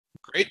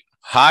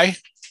Hi,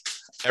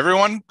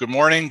 everyone. Good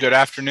morning, good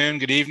afternoon,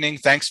 good evening.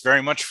 Thanks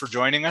very much for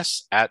joining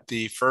us at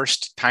the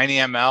first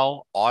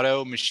tinyML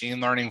Auto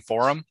Machine Learning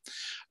Forum.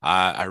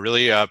 I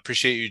really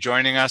appreciate you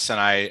joining us, and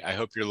I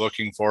hope you're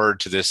looking forward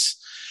to this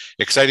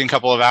exciting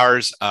couple of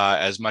hours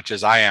as much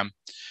as I am.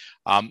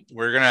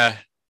 We're going to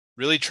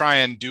really try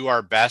and do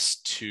our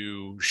best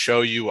to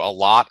show you a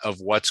lot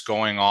of what's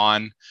going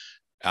on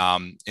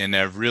in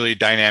a really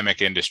dynamic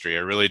industry,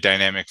 a really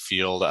dynamic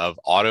field of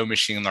auto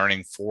machine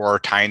learning for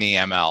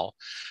tinyML,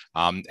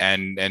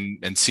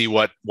 and see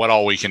what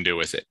all we can do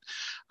with it.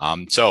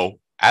 So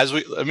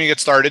let me get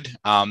started.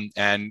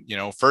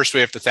 First we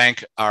have to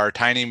thank our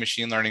Tiny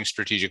Machine Learning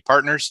strategic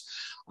partners.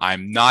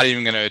 I'm not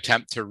even going to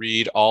attempt to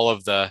read all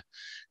of the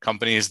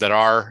companies that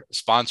are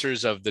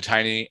sponsors of the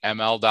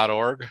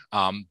tinyml.org,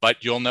 but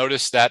you'll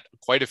notice that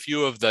quite a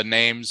few of the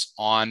names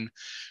on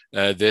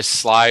this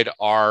slide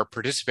are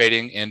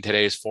participating in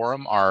today's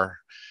forum, are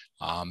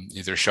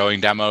either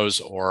showing demos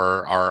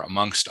or are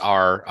amongst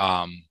our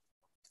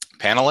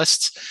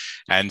panelists.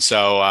 And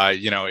so,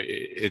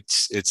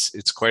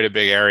 it's quite a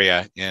big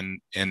area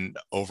in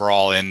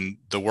overall in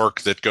the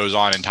work that goes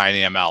on in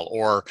tinyML,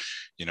 or,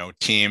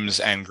 teams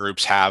and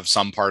groups have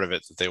some part of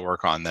it that they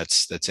work on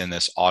that's in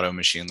this auto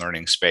machine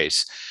learning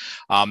space.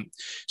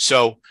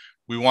 So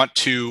we want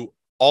to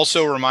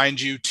also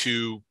remind you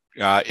to,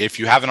 if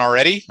you haven't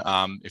already,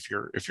 if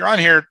you're on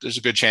here, there's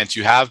a good chance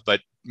you have,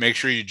 but make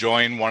sure you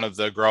join one of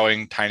the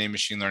growing tiny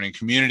machine learning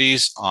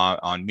communities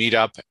on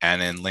Meetup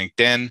and in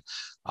LinkedIn.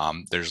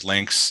 There's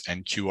links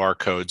and QR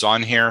codes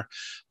on here.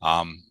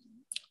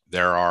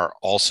 There are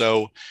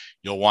also,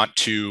 you'll want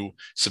to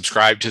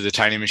subscribe to the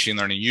Tiny Machine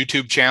Learning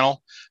YouTube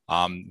channel.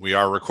 We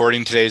are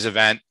recording today's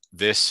event.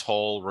 This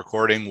whole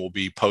recording will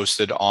be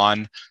posted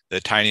on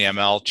the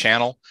tinyML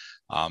channel,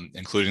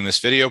 including this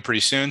video pretty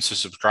soon. So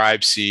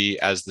subscribe, see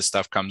as the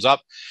stuff comes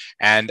up.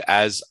 And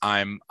as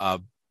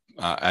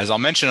I'll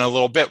mention in a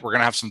little bit, we're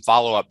going to have some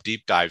follow-up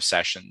deep dive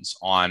sessions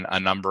on a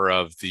number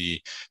of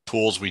the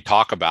tools we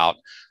talk about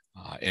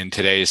in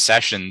today's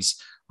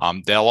sessions.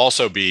 They'll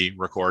also be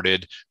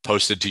recorded,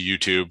 posted to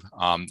YouTube.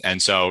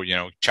 And so,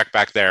 check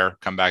back there,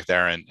 come back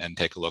there and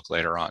take a look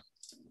later on.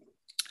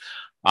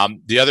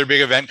 The other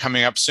big event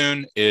coming up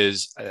soon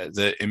is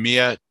the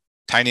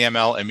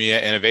tinyML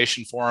EMEA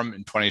Innovation Forum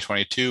in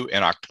 2022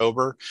 in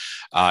October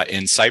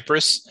in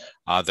Cyprus.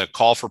 The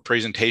call for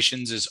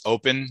presentations is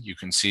open. You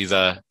can see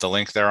the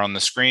link there on the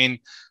screen.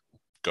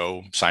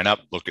 Go sign up,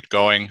 look at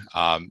going.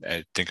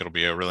 I think it'll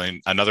be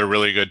another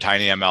really good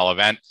tinyML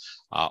event.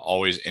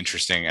 Always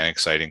interesting and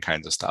exciting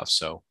kinds of stuff.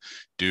 So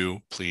do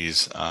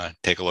please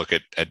take a look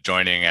at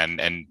joining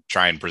and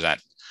try and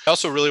present. I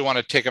also really want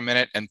to take a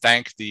minute and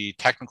thank the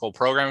technical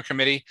program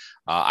committee.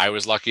 I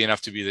was lucky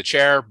enough to be the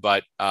chair,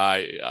 but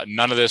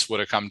none of this would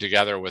have come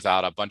together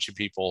without a bunch of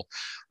people.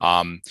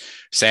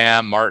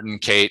 Sam, Martin,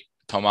 Kate,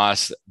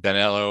 Tomas,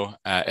 Danilo,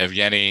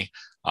 Evgeny,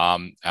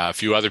 a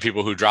few other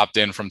people who dropped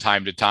in from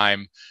time to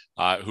time,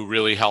 who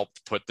really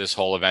helped put this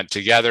whole event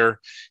together,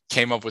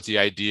 came up with the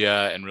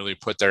idea, and really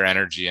put their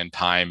energy and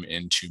time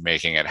into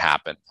making it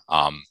happen.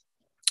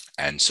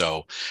 And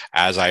so,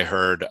 as I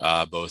heard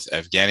both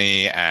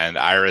Evgeny and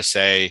Ira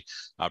say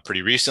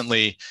pretty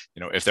recently,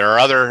 if there are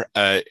other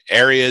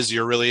areas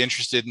you're really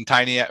interested in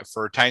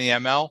for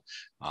tinyML,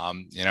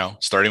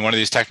 starting one of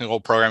these technical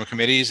program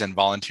committees and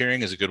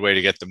volunteering is a good way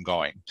to get them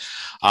going.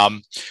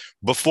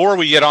 Before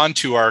we get on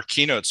to our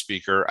keynote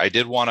speaker, I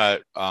did want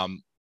to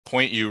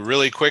point you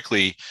really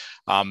quickly,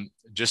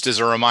 just as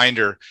a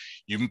reminder.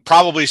 You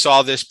probably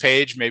saw this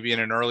page maybe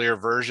in an earlier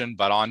version,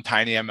 but on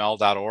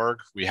tinyml.org,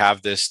 we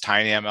have this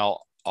tinyML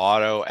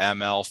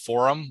AutoML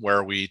forum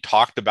where we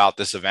talked about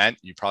this event.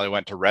 You probably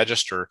went to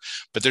register,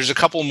 but there's a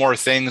couple more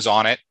things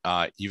on it,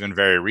 even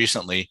very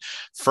recently.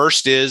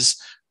 First is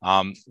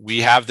we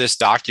have this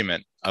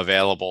document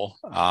available,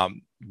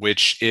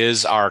 which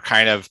is our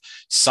kind of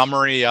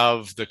summary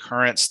of the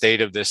current state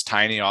of this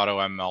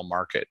tinyAutoML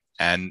market.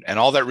 And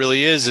all that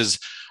really is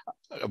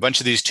a bunch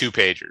of these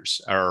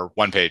two-pagers or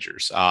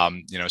one-pagers,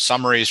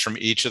 summaries from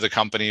each of the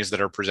companies that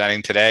are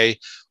presenting today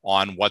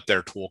on what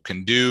their tool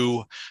can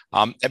do.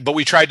 But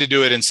we tried to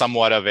do it in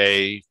somewhat of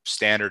a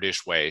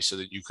standardish way so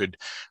that you could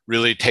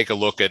really take a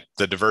look at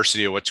the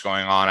diversity of what's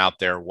going on out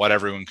there, what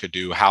everyone could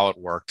do, how it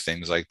worked,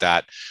 things like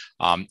that,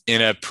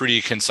 in a pretty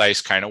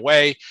concise kind of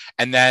way,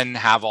 and then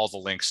have all the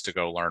links to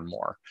go learn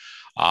more.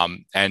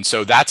 And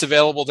so that's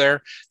available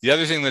there. The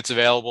other thing that's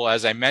available,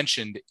 as I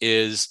mentioned,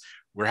 is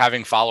we're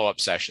having follow-up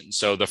sessions.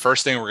 So the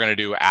first thing we're going to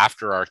do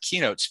after our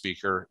keynote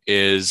speaker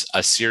is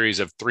a series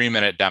of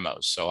 3-minute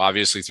demos. So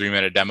obviously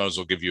 3-minute demos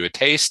will give you a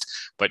taste,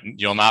 but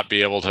you'll not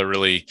be able to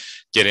really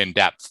get in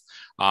depth.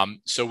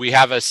 So we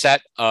have a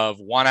set of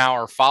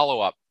 1-hour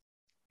follow-up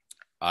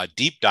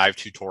deep dive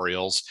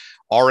tutorials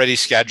already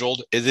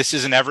scheduled. This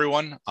isn't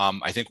everyone.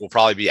 I think we'll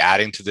probably be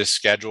adding to this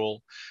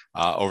schedule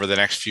over the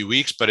next few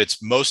weeks, but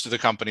it's most of the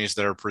companies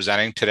that are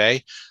presenting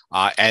today.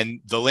 And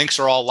the links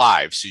are all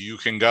live, so you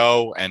can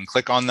go and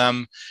click on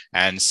them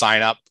and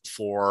sign up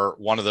for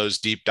one of those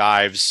deep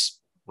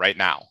dives right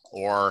now,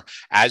 or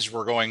as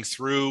we're going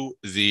through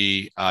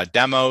the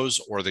demos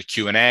or the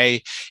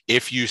Q&A,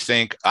 if you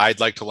think I'd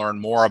like to learn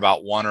more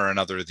about one or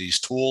another of these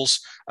tools,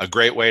 a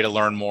great way to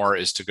learn more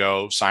is to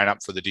go sign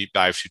up for the deep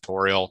dive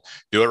tutorial.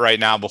 Do it right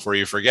now before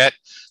you forget,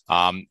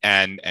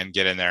 and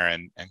get in there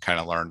and kind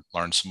of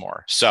learn some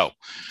more. So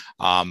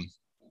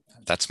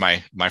that's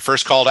my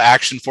first call to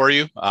action for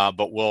you,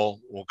 but we'll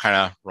kind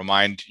of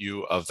remind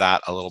you of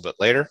that a little bit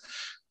later.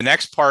 The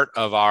next part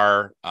of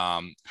our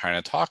kind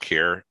of talk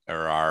here,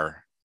 or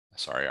our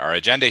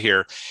agenda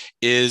here,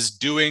 is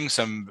doing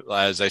some,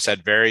 as I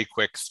said, very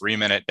quick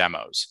 3-minute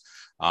demos.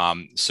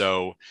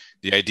 So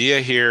the idea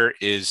here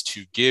is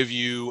to give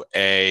you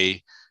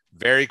a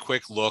very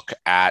quick look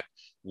at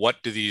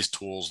what do these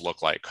tools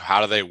look like?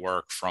 How do they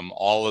work from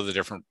all of the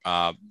different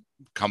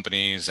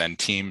companies and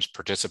teams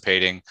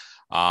participating?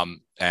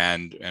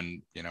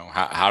 And you know,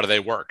 how do they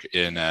work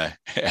in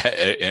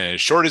as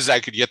short as I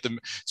could get them,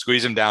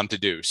 squeeze them down to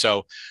do.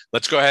 So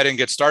let's go ahead and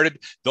get started.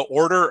 The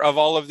order of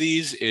all of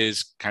these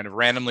is kind of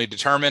randomly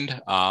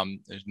determined.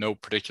 There's no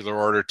particular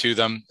order to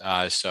them.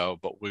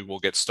 But we will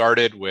get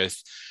started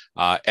with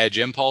Edge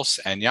Impulse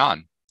and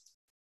Jan.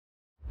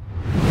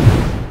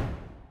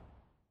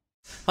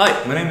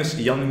 Hi, my name is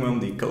Jan. I'm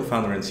the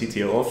co-founder and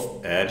CTO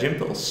of Edge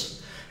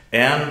Impulse.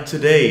 And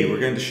today we're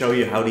going to show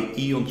you how the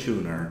Eon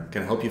Tuner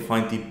can help you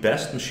find the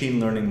best machine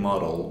learning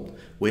model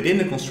within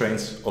the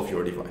constraints of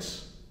your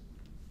device.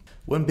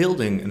 When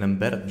building an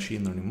embedded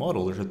machine learning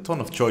model, there's a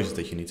ton of choices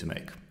that you need to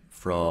make.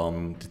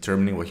 From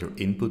determining what your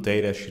input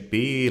data should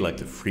be, like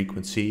the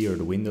frequency or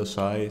the window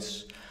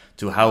size,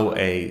 to how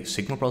a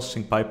signal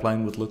processing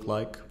pipeline would look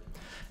like.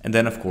 And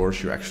then of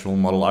course your actual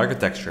model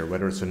architecture,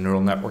 whether it's a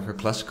neural network or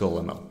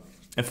classical ML.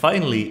 And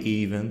finally,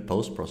 even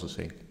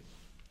post-processing.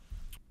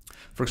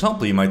 For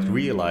example, you might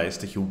realize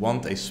that you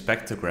want a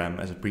spectrogram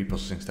as a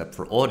pre-processing step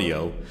for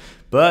audio,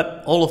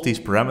 but all of these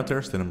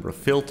parameters, the number of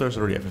filters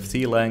or the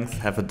FFT length,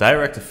 have a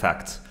direct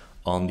effect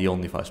on the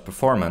on-device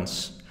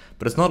performance,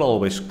 but it's not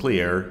always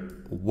clear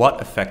what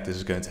effect this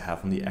is going to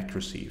have on the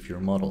accuracy of your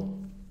model.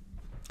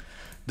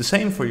 The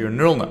same for your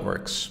neural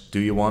networks. Do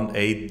you want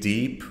a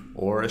deep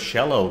or a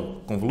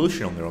shallow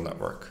convolutional neural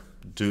network?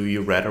 Do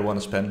you rather want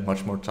to spend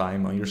much more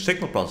time on your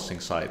signal processing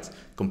side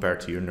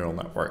compared to your neural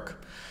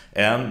network?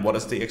 And what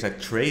is the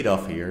exact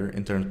trade-off here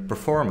in terms of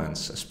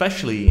performance,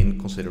 especially in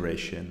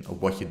consideration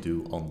of what you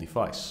do on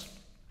device?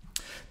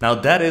 Now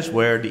that is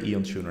where the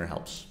Eon Tuner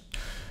helps.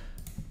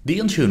 The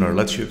Eon Tuner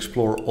lets you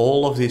explore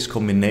all of these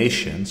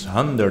combinations,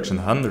 hundreds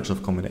and hundreds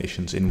of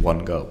combinations in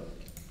one go.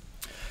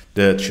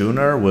 The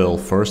tuner will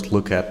first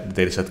look at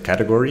the dataset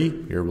category.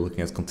 Here we're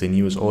looking at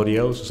continuous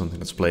audio, so something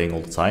that's playing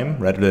all the time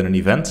rather than an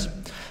event,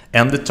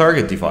 and the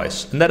target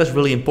device. And that is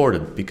really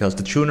important because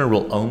the tuner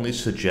will only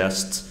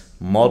suggest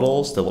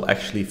models that will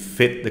actually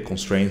fit the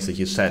constraints that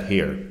you set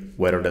here,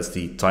 whether that's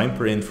the time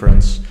per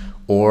inference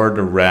or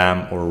the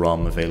RAM or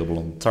ROM available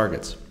on the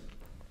target.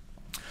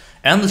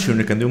 And the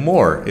tuner can do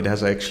more. It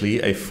has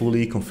actually a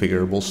fully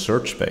configurable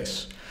search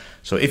space.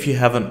 So if you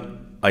have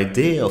an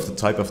idea of the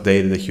type of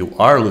data that you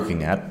are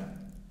looking at,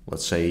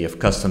 let's say you have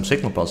custom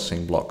signal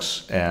processing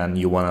blocks and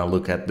you want to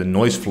look at the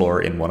noise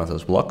floor in one of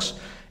those blocks,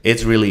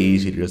 it's really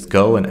easy to just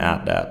go and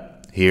add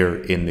that here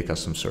in the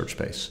custom search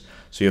space.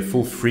 So you have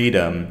full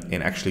freedom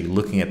in actually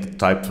looking at the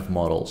types of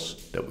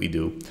models that we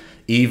do,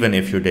 even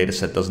if your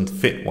dataset doesn't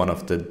fit one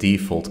of the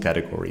default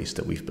categories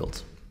that we've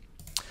built.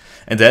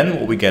 And then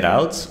what we get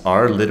out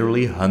are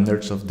literally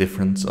hundreds of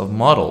different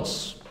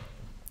models.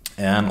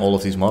 And all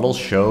of these models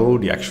show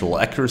the actual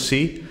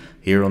accuracy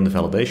here on the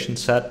validation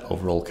set,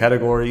 overall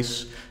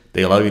categories.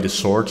 They allow you to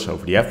sort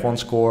over the F1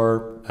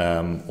 score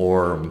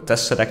or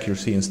test set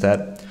accuracy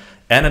instead.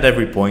 And at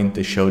every point,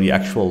 they show the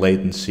actual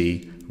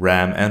latency,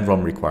 RAM and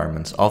ROM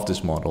requirements of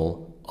this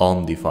model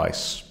on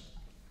device.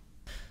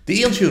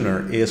 The Eon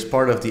Tuner is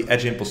part of the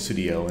Edge Impulse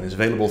Studio and is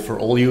available for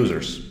all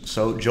users.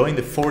 So join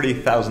the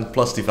 40,000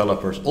 plus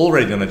developers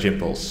already on Edge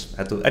Impulse.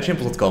 Head to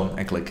edgeimpulse.com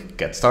and click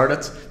Get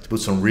Started to put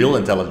some real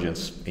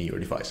intelligence in your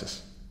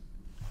devices.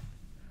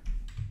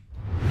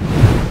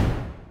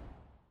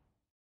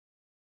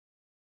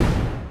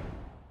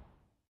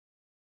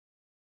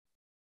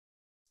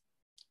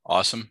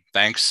 Awesome.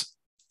 Thanks,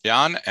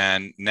 Jan.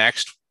 And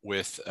next,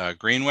 with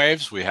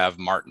GreenWaves, we have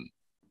Martin.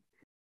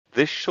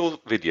 This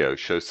short video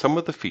shows some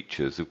of the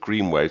features of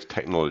GreenWaves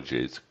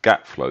Technologies'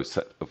 GapFlow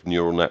set of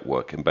neural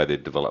network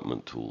embedded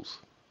development tools.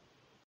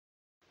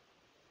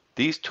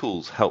 These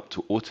tools help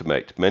to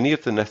automate many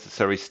of the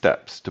necessary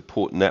steps to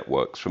port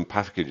networks from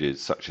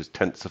packages such as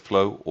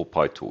TensorFlow or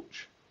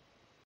PyTorch.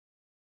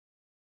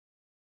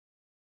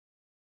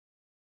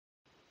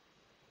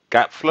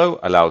 GapFlow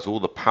allows all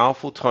the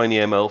powerful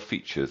tinyML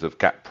features of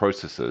Gap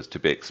processors to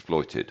be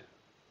exploited.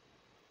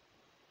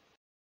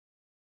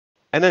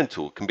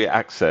 NNTool can be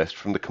accessed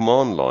from the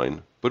command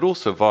line, but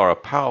also via a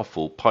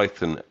powerful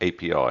Python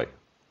API.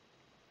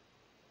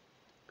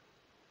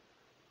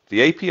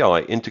 The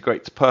API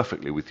integrates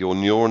perfectly with your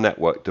neural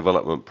network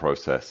development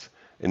process,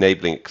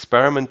 enabling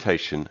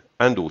experimentation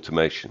and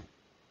automation.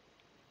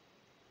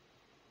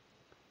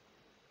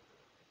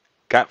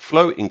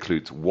 GapFlow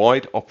includes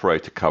wide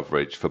operator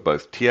coverage for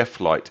both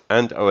TF-Lite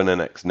and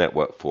ONNX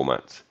network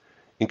formats,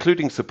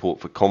 including support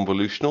for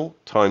convolutional,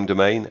 time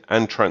domain,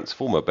 and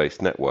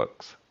transformer-based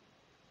networks.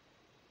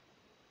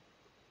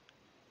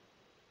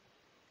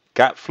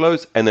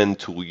 GapFlow's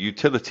NNTool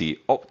utility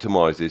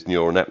optimizes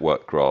neural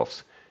network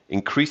graphs,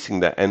 increasing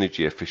their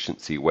energy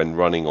efficiency when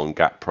running on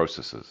GAP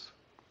processors.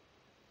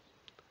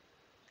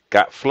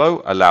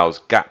 GapFlow allows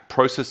GAP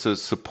processors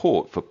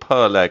support for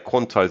per-layer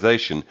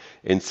quantization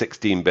in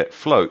 16-bit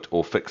float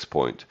or fixed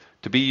point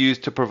to be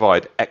used to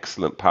provide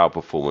excellent power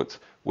performance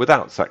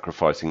without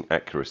sacrificing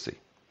accuracy.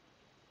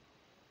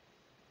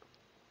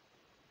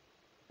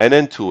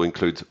 NNTool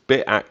includes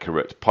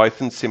bit-accurate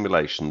Python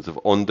simulations of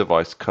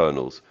on-device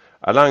kernels,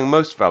 allowing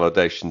most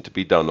validation to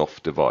be done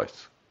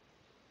off-device.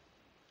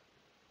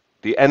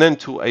 The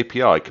NNTool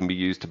API can be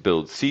used to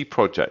build C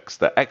projects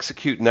that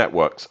execute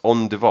networks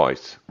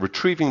on-device,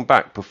 retrieving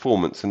back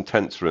performance and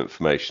tensor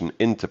information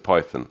into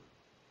Python.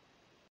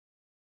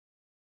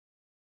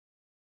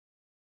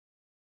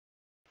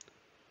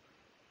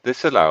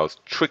 This allows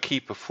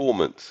tricky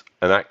performance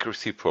and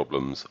accuracy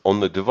problems on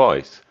the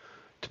device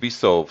to be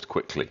solved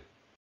quickly.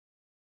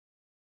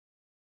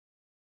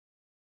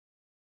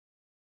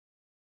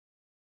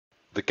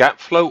 The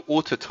GapFlow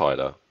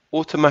autotiler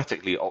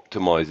automatically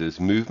optimizes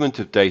movement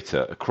of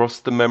data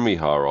across the memory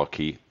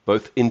hierarchy,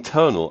 both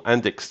internal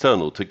and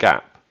external to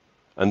GAP,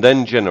 and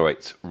then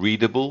generates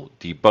readable,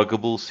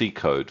 debuggable C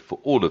code for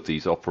all of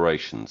these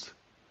operations.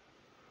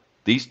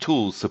 These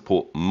tools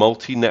support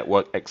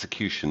multi-network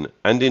execution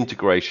and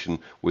integration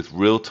with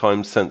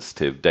real-time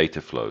sensitive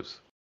data flows.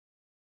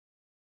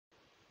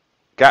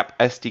 GAP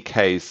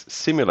SDK's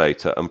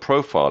simulator and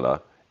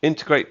profiler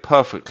integrate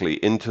perfectly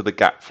into the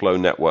GapFlow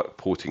network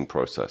porting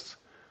process,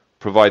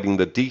 providing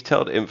the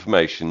detailed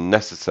information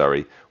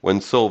necessary when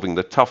solving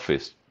the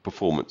toughest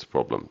performance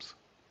problems.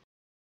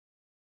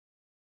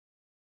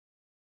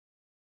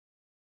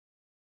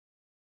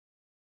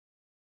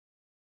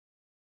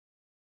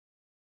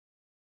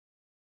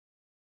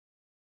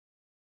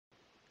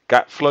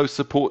 GapFlow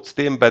supports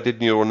the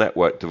embedded neural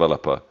network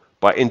developer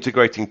by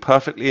integrating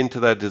perfectly into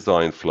their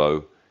design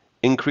flow,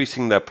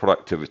 increasing their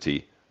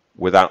productivity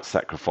without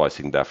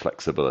sacrificing their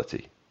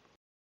flexibility.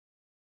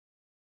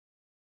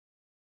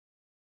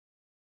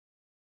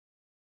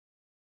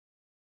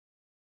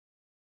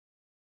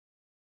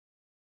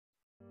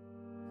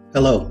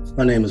 Hello,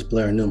 my name is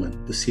Blair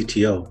Newman, the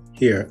CTO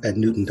here at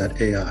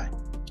Newton.ai.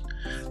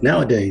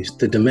 Nowadays,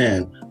 the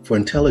demand for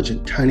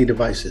intelligent tiny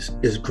devices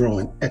is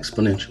growing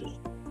exponentially.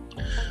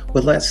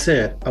 With that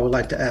said, I would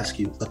like to ask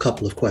you a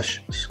couple of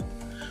questions.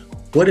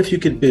 What if you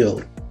could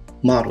build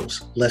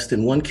models less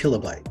than 1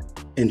 kilobyte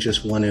in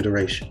just one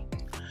iteration?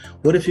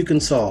 What if you can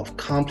solve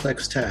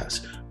complex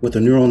tasks with a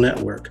neural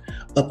network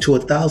up to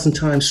 1,000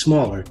 times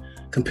smaller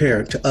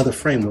compared to other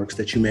frameworks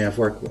that you may have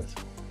worked with?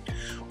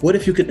 What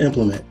if you could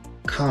implement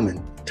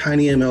common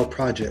tinyML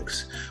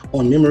projects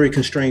on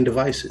memory-constrained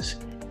devices,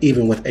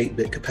 even with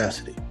 8-bit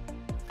capacity?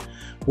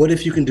 What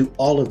if you can do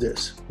all of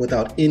this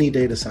without any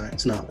data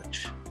science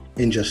knowledge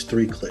in just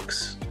 3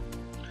 clicks?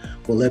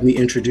 Well, let me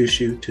introduce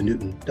you to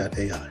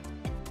Newton.ai.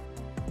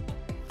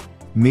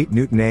 Meet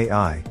Newton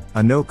AI,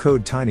 a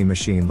no-code tiny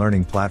machine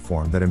learning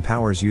platform that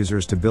empowers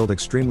users to build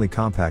extremely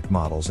compact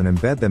models and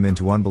embed them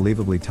into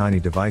unbelievably tiny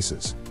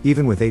devices,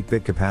 even with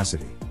 8-bit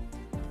capacity.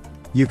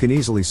 You can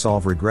easily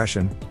solve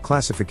regression,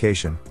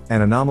 classification,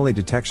 and anomaly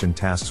detection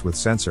tasks with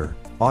sensor,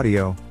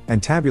 audio,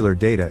 and tabular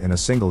data in a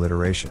single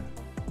iteration.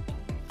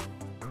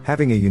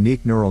 Having a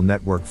unique neural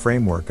network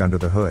framework under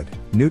the hood,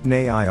 Newton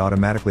AI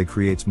automatically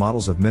creates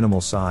models of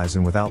minimal size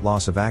and without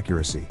loss of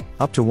accuracy,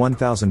 up to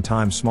 1,000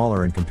 times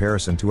smaller in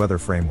comparison to other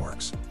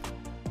frameworks.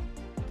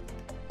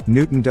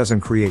 Newton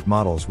doesn't create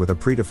models with a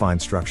predefined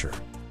structure.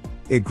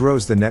 It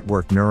grows the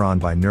network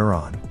neuron by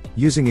neuron,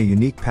 using a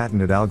unique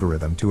patented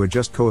algorithm to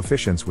adjust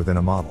coefficients within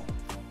a model.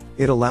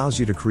 It allows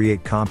you to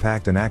create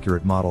compact and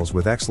accurate models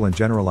with excellent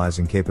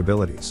generalizing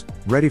capabilities,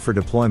 ready for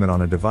deployment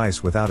on a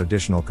device without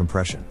additional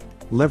compression.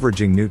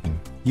 Leveraging Newton,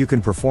 you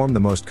can perform the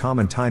most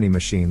common tiny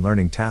machine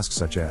learning tasks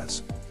such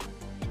as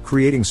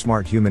creating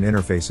smart human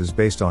interfaces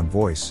based on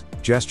voice,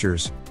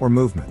 gestures, or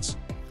movements,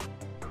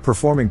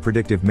 performing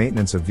predictive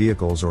maintenance of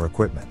vehicles or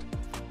equipment,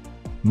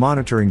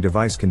 monitoring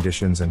device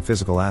conditions and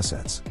physical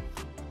assets,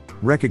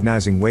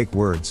 recognizing wake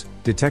words,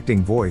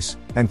 detecting voice,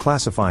 and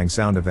classifying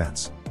sound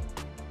events.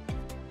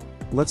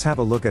 Let's have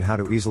a look at how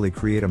to easily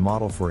create a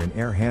model for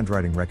in-air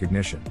handwriting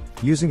recognition,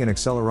 using an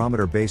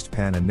accelerometer-based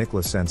pen and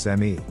Nicholas Sense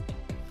ME.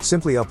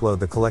 Simply upload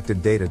the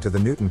collected data to the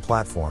Newton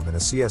platform in a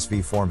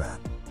CSV format.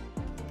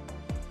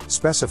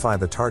 Specify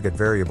the target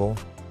variable.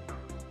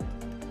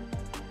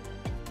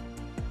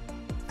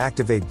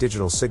 Activate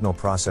digital signal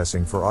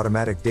processing for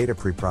automatic data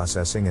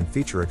preprocessing and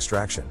feature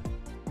extraction.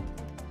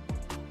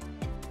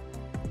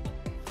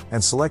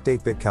 And select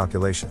 8-bit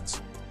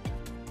calculations.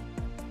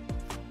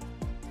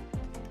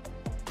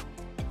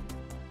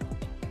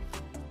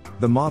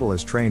 The model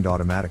is trained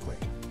automatically.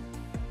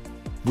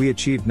 We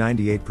achieved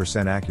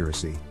 98%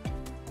 accuracy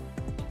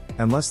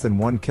and less than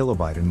 1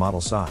 kilobyte in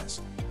model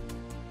size.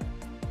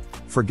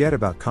 Forget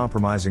about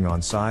compromising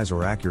on size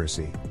or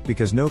accuracy,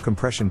 because no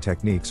compression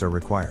techniques are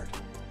required.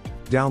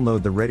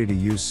 Download the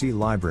ready-to-use C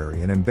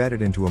library and embed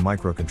it into a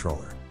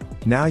microcontroller.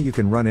 Now you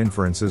can run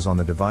inferences on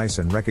the device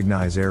and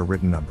recognize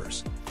written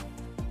numbers.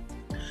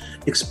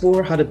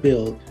 Explore how to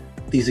build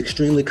these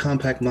extremely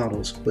compact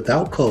models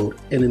without code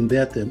and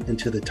embed them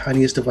into the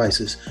tiniest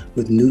devices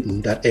with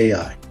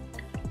Newton.ai.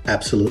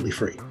 Absolutely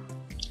free.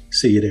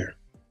 See you there.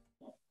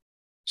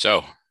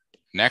 So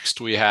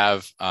next we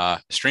have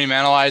Stream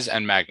Analyze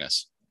and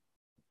Magnus.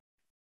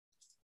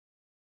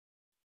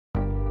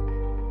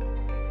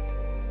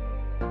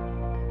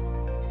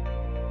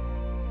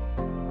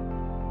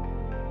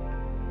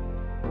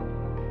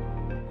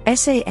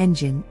 SA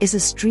Engine is a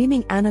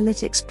streaming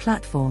analytics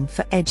platform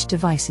for edge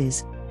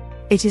devices.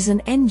 It is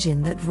an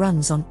engine that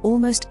runs on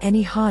almost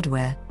any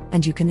hardware,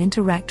 and you can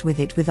interact with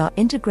it with our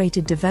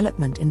integrated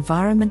development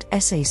environment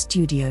SA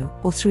Studio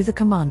or through the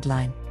command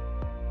line.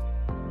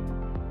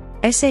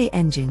 SA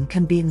Engine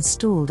can be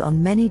installed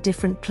on many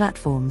different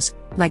platforms,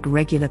 like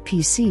regular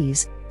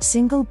PCs,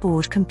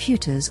 single-board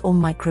computers or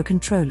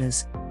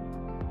microcontrollers.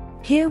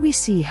 Here we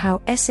see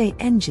how SA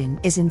Engine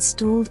is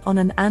installed on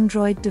an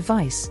Android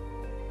device.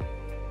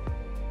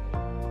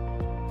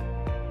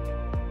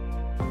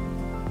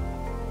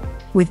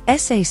 With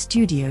SA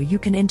Studio you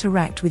can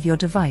interact with your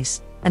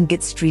device and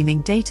get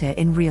streaming data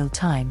in real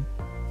time.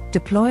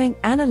 Deploying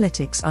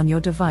analytics on your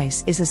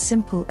device is as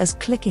simple as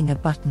clicking a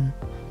button.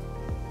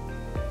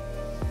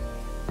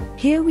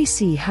 Here we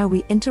see how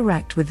we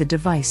interact with the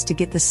device to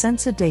get the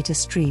sensor data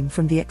stream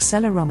from the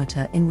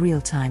accelerometer in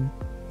real time.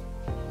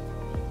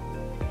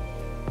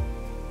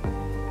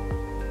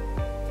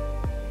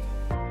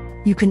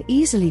 You can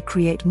easily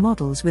create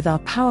models with our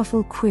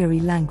powerful query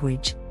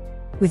language.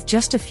 With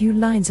just a few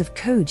lines of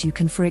code you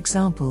can, for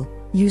example,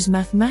 use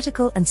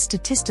mathematical and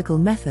statistical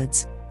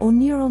methods, or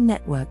neural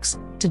networks,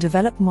 to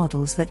develop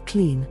models that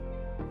clean,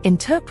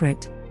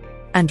 interpret,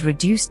 and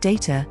reduce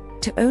data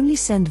to only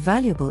send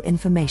valuable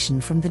information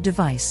from the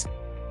device.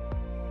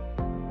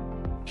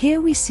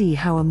 Here we see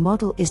how a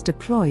model is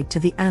deployed to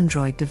the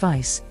Android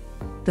device.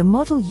 The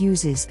model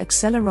uses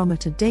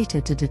accelerometer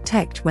data to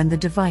detect when the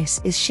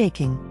device is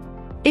shaking.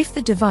 If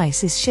the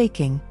device is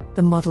shaking,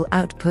 the model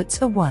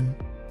outputs a 1.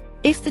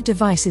 If the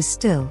device is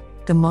still,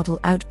 the model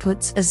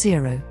outputs a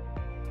 0.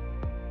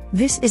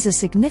 This is a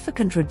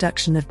significant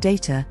reduction of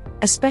data,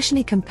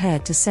 especially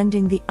compared to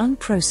sending the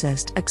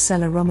unprocessed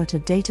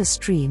accelerometer data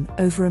stream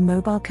over a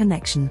mobile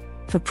connection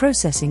for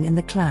processing in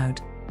the cloud.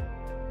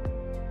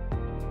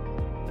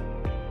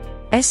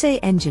 SA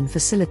Engine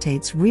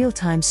facilitates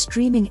real-time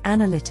streaming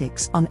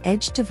analytics on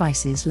edge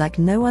devices like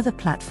no other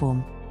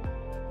platform.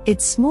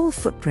 Its small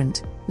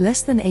footprint,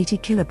 less than 80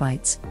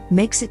 kilobytes,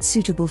 makes it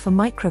suitable for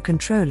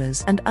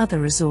microcontrollers and other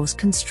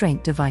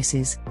resource-constrained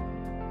devices.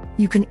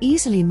 You can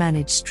easily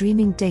manage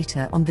streaming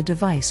data on the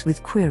device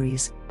with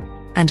queries,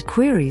 and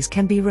queries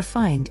can be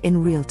refined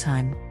in real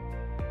time.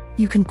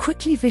 You can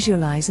quickly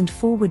visualize and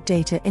forward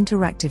data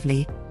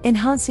interactively,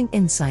 enhancing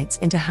insights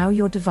into how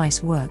your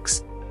device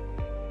works.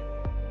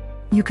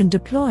 You can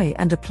deploy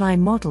and apply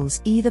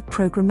models either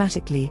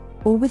programmatically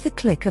or with the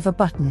click of a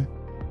button.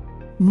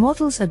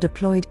 Models are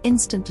deployed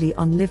instantly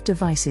on live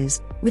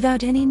devices,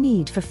 without any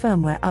need for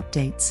firmware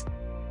updates.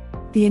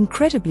 The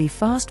incredibly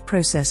fast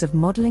process of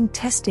modeling,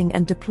 testing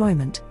and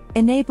deployment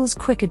enables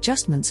quick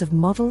adjustments of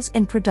models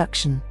in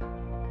production.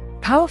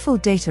 Powerful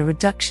data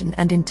reduction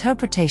and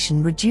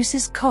interpretation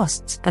reduces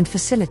costs and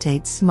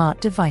facilitates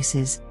smart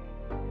devices.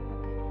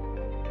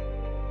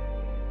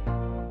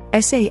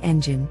 SA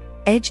Engine,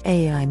 Edge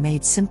AI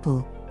made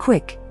simple,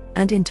 quick,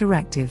 and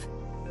interactive.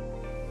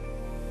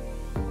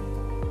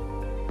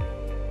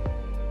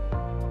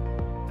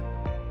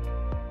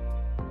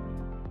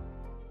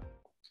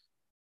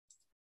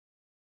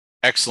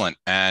 Excellent.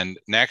 And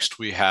next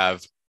we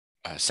have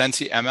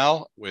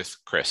tinyML with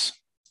Chris.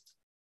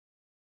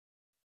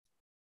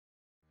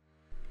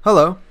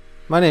 Hello,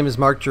 my name is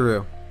Mark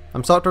Giroux.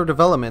 I'm Software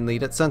Development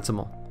Lead at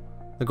SensiML.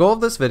 The goal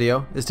of this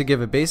video is to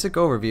give a basic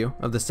overview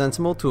of the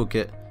SensiML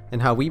toolkit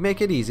and how we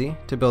make it easy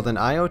to build an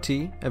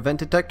IoT event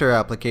detector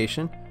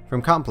application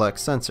from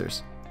complex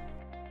sensors.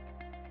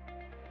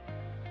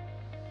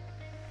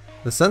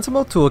 The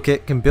SensiML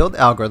toolkit can build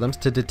algorithms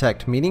to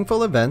detect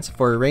meaningful events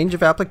for a range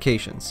of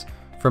applications,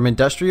 from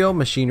industrial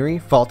machinery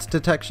fault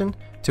detection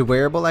to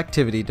wearable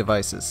activity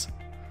devices.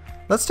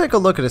 Let's take a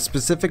look at a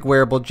specific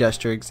wearable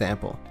gesture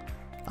example.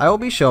 I will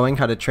be showing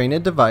how to train a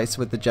device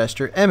with the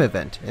gesture M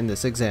event in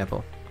this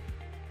example.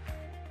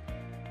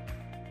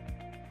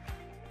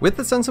 With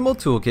the SensiML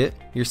toolkit,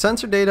 your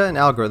sensor data and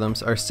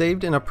algorithms are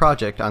saved in a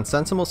project on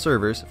SensiML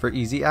servers for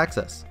easy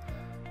access.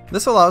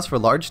 This allows for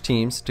large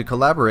teams to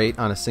collaborate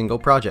on a single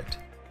project.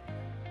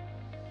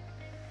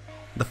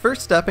 The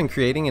first step in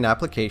creating an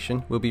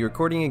application will be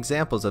recording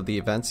examples of the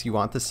events you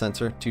want the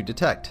sensor to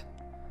detect.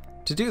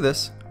 To do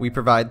this, we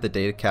provide the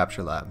Data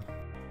Capture Lab.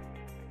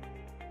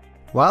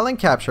 While in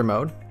capture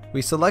mode,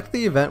 we select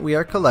the event we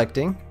are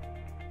collecting,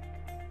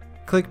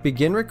 click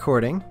Begin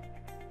Recording,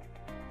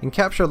 and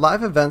capture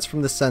live events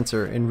from the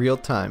sensor in real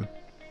time,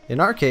 In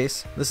our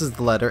case, this is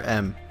the letter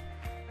M.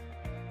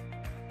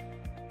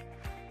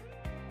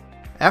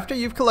 After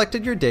you've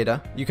collected your data,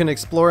 you can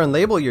explore and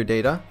label your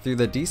data through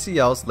the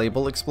DCL's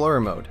Label Explorer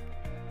mode.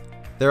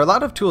 There are a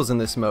lot of tools in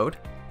this mode,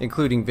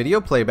 including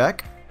video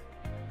playback,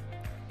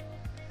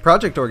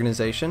 project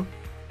organization,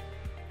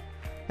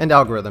 and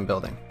algorithm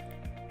building.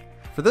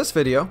 For this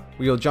video,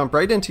 we will jump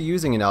right into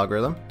using an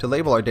algorithm to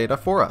label our data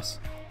for us.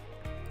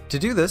 To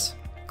do this,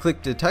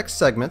 click Detect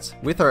Segments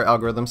with our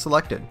algorithm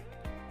selected.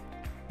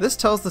 This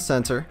tells the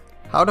sensor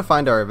how to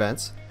find our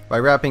events by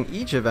wrapping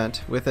each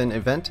event with an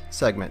event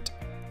segment.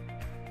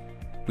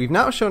 We've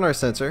now shown our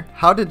sensor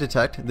how to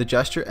detect the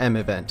gesture M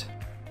event.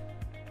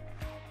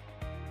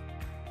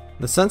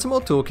 The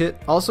SensiML toolkit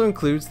also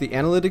includes the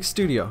Analytics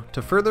Studio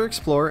to further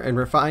explore and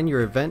refine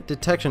your event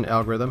detection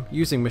algorithm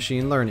using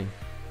machine learning.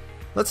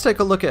 Let's take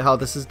a look at how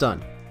this is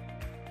done.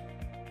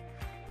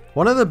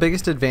 One of the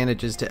biggest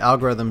advantages to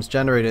algorithms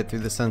generated through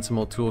the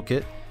SensiML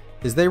toolkit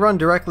is they run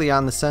directly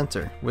on the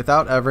sensor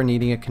without ever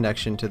needing a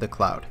connection to the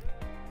cloud.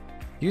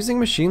 Using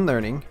machine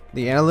learning,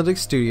 the Analytics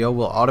Studio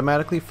will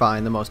automatically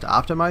find the most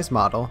optimized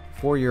model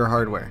for your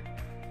hardware.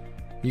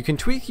 You can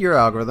tweak your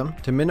algorithm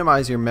to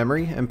minimize your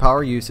memory and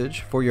power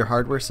usage for your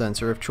hardware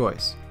sensor of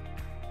choice.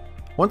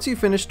 Once you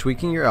finish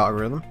tweaking your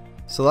algorithm,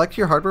 select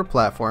your hardware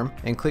platform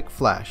and click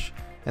Flash,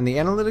 and the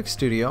Analytics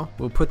Studio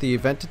will put the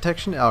event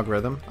detection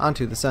algorithm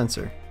onto the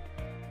sensor.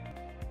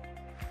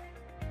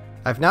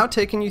 I've now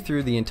taken you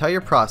through the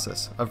entire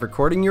process of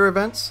recording your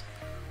events,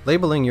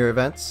 labeling your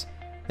events,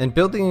 and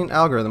building an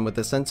algorithm with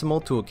the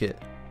SensiML toolkit.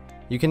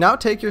 You can now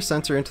take your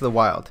sensor into the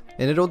wild,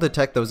 and it'll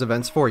detect those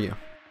events for you.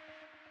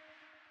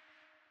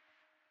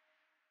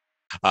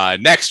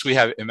 Next, we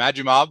have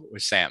ImagineMob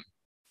with Sam.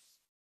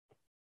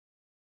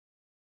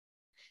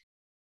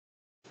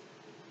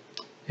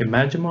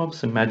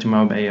 ImagineMob's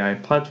ImagineMob AI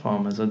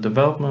platform is a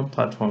development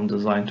platform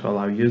designed to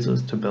allow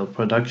users to build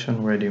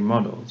production-ready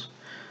models.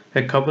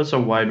 It covers a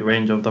wide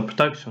range of the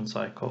production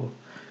cycle,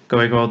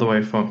 going all the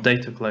way from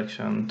data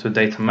collection to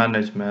data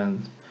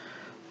management,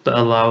 that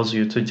allows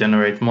you to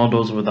generate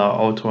models with our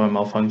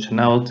AutoML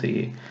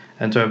functionality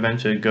and to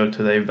eventually go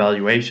to the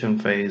evaluation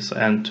phase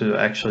and to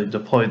actually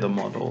deploy the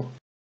model.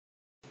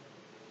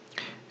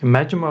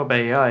 ImagineMob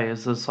AI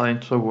is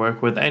designed to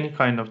work with any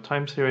kind of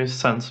time series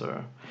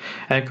sensor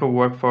and can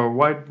work for a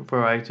wide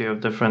variety of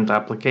different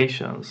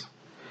applications.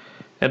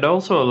 It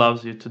also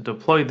allows you to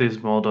deploy these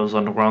models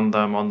and run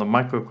them on the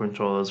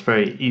microcontrollers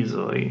very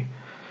easily.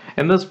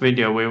 In this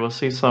video, we will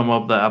see some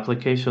of the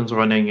applications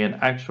running in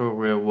actual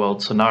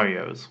real-world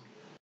scenarios.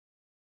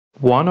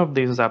 One of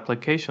these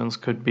applications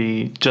could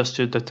be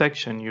gesture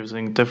detection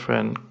using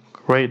different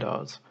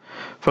radars.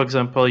 For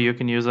example, you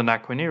can use an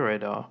Aquanea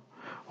radar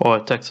or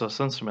a Texas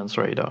Instruments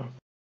radar.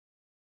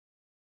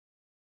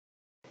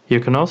 You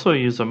can also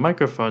use a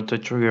microphone to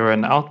trigger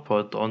an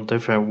output on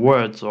different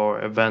words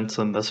or events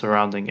in the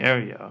surrounding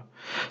area.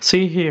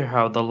 See here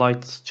how the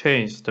lights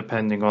change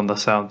depending on the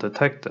sound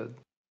detected.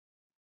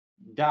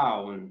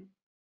 Down,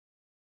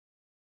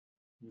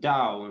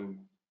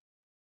 down,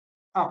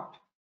 up,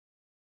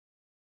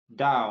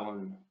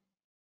 down,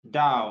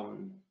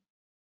 down,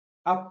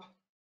 up,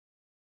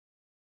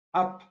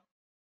 up.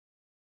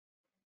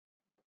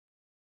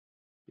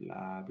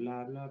 Blah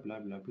blah blah blah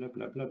blah blah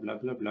blah blah blah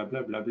blah blah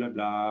blah blah blah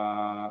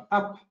blah.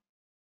 Up,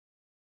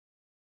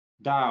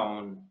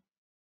 down.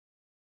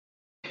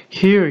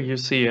 Here you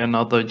see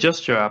another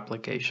gesture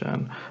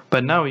application,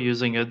 but now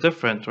using a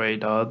different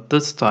radar.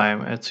 This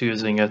time it's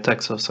using a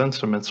Texas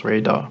Instruments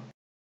radar.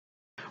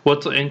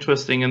 What's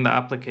interesting in the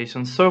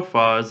application so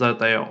far is that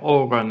they are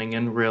all running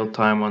in real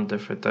time on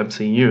different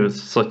MCUs,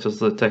 such as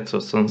the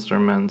Texas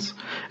Instruments,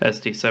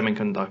 ST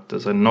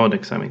Semiconductors, and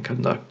Nordic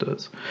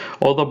Semiconductors.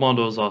 All the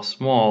models are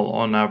small,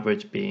 on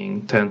average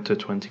being 10 to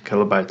 20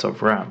 kilobytes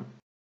of RAM.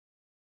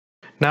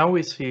 Now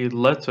we see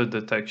letter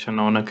detection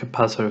on a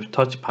capacitive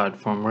touchpad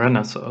from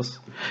Renesas,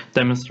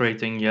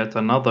 demonstrating yet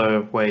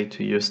another way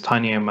to use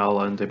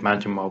tinyML and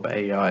ImagineMob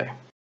AI.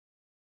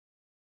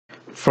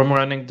 From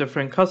running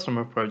different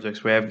customer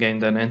projects, we have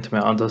gained an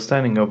intimate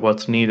understanding of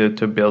what's needed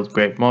to build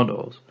great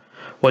models.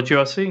 What you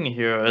are seeing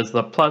here is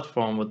the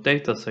platform with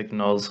data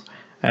signals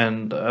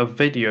and a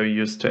video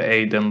used to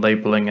aid in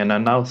labeling and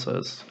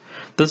analysis.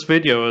 This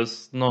video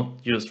is not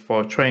used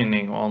for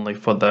training, only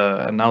for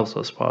the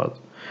analysis part.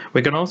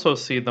 We can also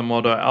see the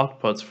model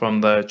outputs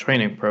from the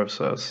training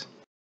process.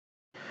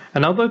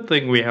 Another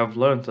thing we have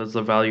learned is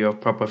the value of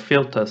proper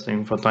field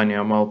testing for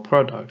tinyML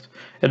products.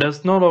 It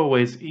is not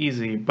always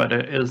easy, but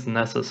it is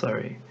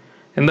necessary.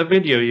 In the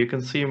video, you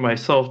can see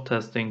myself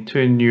testing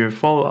 2 new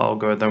full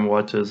algorithm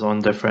watches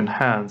on different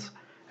hands,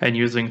 and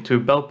using 2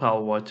 bell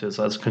pal watches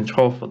as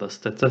control for the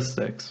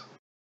statistics.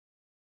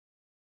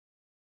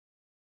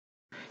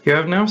 You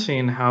have now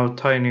seen how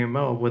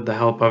tinyML with the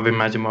help of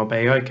ImagineMob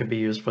AI can be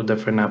used for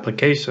different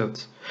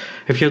applications.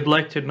 If you'd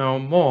like to know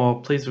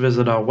more, please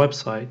visit our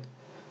website.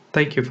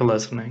 Thank you for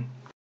listening.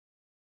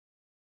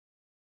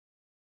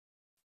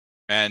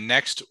 And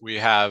next we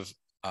have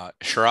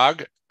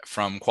Chirag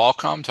from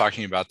Qualcomm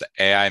talking about the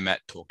AI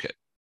Met toolkit.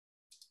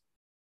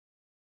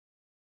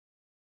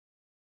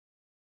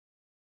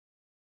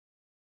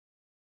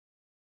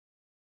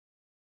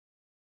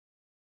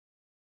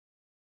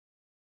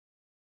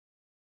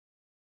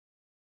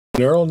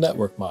 Neural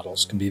network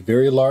models can be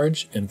very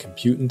large and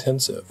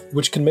compute-intensive,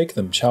 which can make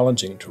them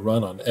challenging to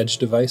run on edge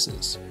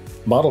devices.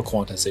 Model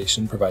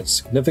quantization provides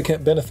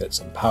significant benefits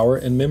in power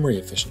and memory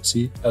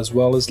efficiency, as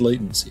well as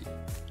latency.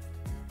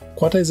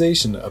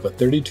 Quantization of a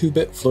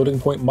 32-bit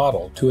floating-point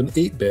model to an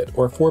 8-bit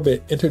or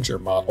 4-bit integer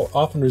model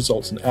often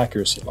results in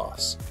accuracy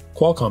loss.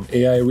 Qualcomm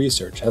AI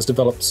Research has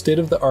developed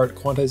state-of-the-art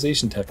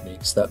quantization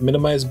techniques that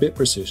minimize bit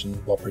precision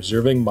while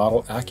preserving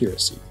model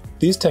accuracy.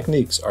 These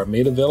techniques are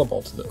made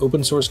available to the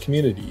open-source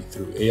community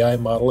through AI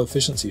Model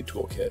Efficiency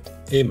Toolkit,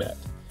 AMET.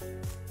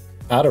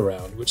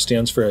 AdaRound, which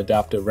stands for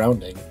Adaptive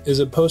Rounding, is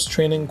a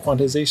post-training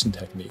quantization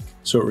technique,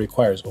 so it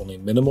requires only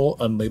minimal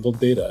unlabeled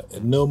data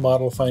and no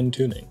model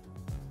fine-tuning.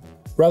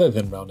 Rather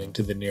than rounding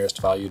to the nearest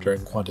value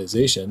during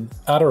quantization,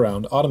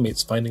 AdaRound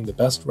automates finding the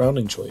best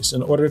rounding choice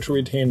in order to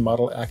retain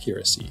model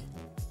accuracy.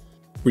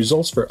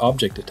 Results for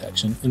object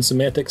detection and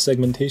semantic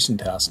segmentation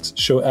tasks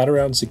show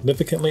AdaRound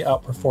significantly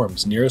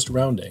outperforms nearest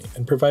rounding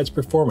and provides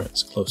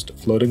performance close to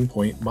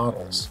floating-point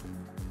models.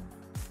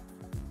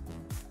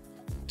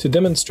 To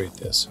demonstrate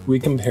this, we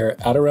compare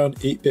AdaRound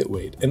 8-bit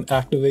weight and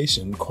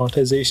activation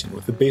quantization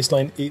with the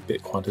baseline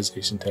 8-bit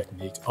quantization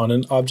technique on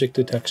an object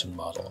detection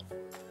model.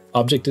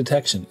 Object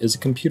detection is a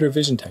computer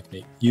vision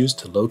technique used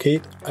to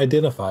locate,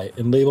 identify,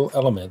 and label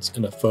elements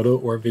in a photo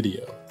or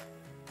video.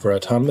 For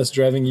autonomous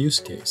driving use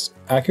case,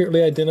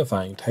 accurately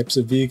identifying types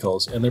of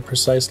vehicles and their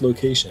precise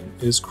location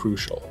is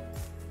crucial.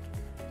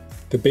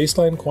 The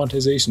baseline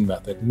quantization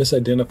method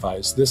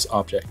misidentifies this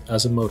object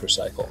as a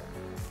motorcycle.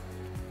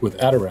 With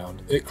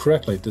AdaRound, it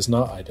correctly does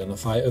not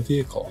identify a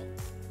vehicle.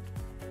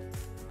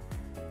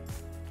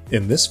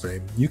 In this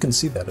frame, you can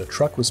see that a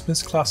truck was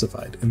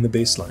misclassified in the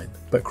baseline,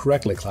 but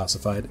correctly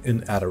classified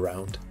in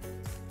AdaRound.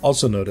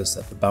 Also notice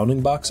that the bounding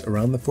box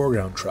around the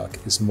foreground truck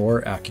is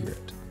more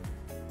accurate.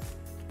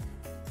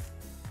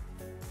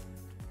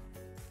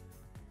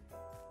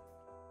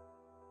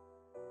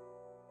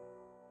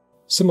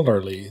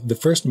 Similarly, the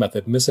first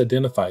method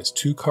misidentifies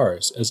two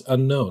cars as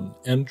unknown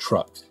and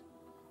truck.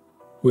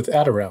 With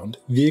AdaRound,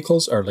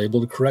 vehicles are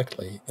labeled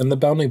correctly and the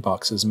bounding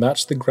boxes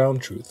match the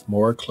ground truth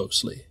more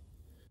closely.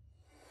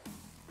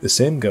 The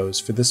same goes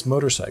for this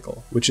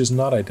motorcycle, which is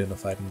not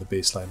identified in the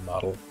baseline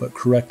model, but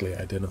correctly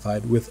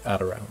identified with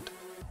AdaRound.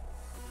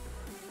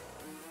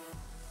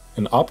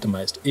 An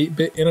optimized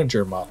 8-bit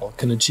integer model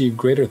can achieve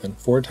greater than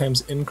 4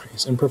 times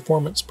increase in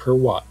performance per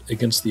watt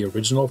against the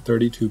original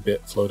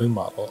 32-bit floating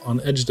model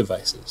on edge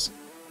devices.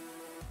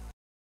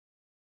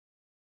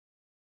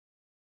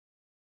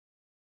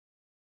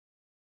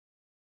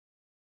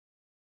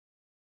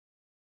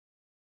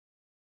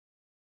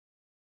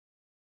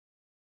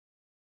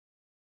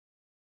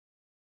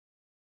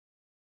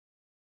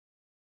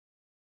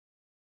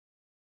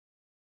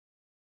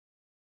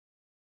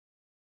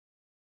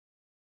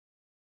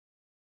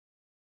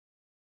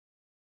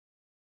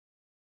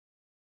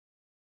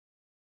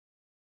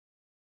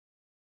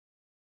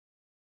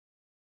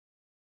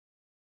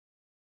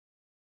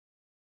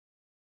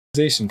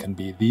 Quantization can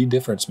be the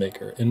difference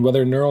maker in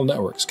whether neural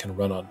networks can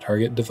run on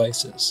target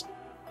devices.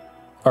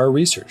 Our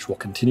research will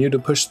continue to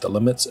push the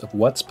limits of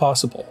what's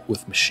possible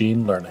with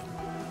machine learning.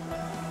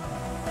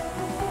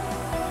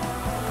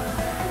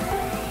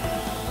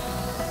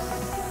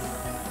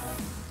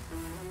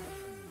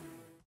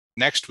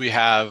 Next, we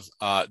have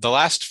the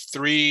last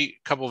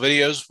couple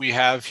videos we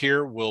have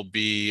here will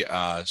be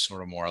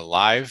sort of more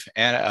live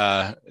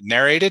and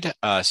narrated.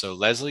 So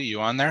Leslie, you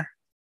on there?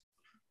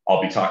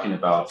 I'll be talking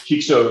about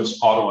Keynote's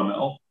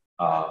AutoML.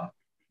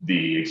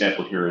 The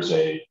example here is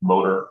a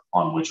motor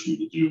on which we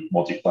will do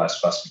multi-class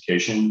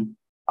specification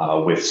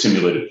with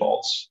simulated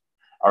faults.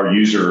 Our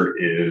user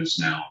is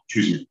now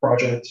choosing a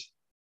project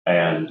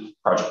and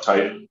project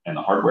type and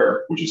the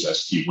hardware, which is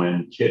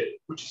ST-Win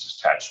kit, which is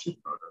attached to the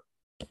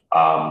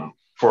motor.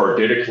 For our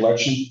data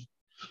collection,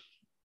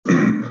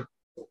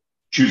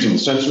 choosing the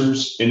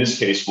sensors, in this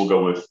case, we'll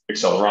go with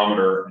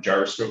accelerometer and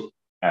gyroscope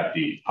at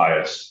the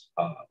highest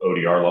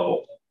ODR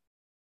level.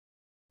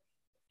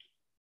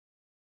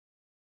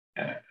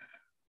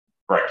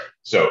 Right,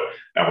 so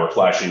now we're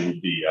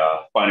flashing the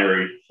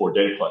binary for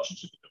data collection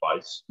to the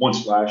device.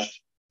 Once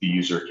flashed, the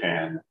user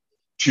can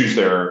choose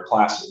their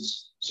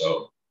classes.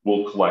 So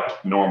we'll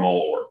collect normal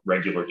or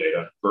regular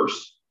data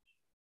first.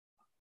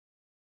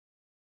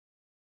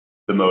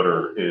 The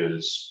motor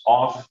is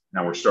off.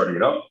 Now we're starting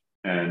it up.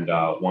 And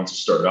once it's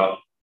started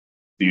up,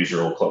 the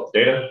user will collect the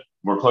data.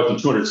 We're collecting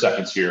 200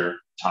 seconds here,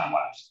 time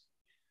lapse.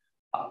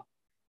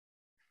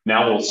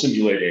 Now we'll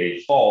simulate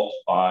a fault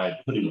by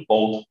putting a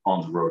bolt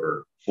on the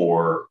rotor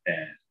for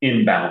an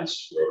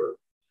imbalanced rotor,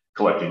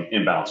 collecting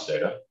imbalanced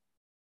data.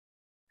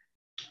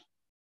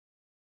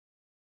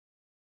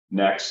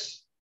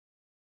 Next,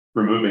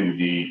 removing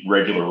the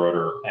regular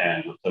rotor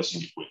and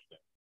replacing it with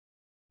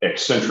the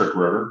eccentric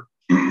rotor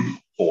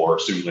for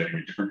simulating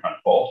a different kind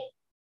of fault.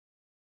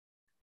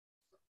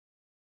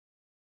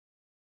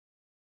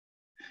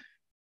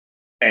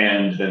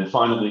 And then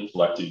finally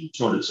collecting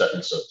 200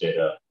 seconds of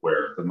data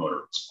where the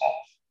motor is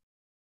off.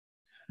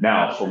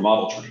 Now for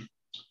model training,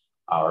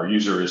 our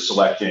user is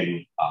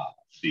selecting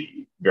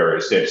the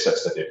various data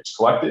sets that it's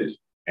collected,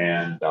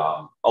 and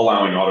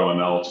allowing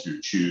AutoML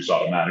to choose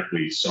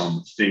automatically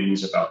some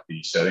things about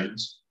the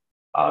settings.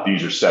 The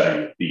user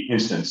setting the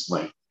instance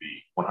length to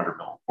be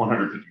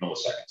 150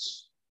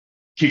 milliseconds.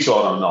 Keyxo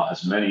AutoML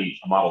has many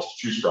models to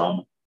choose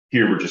from.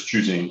 Here we're just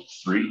choosing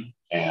 3,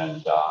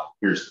 and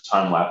here's the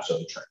time lapse of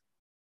the training.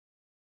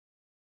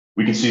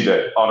 We can see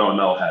that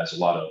AutoML has a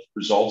lot of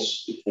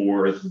results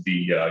for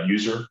the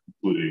user,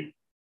 including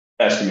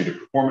estimated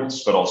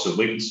performance, but also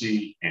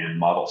latency and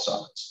model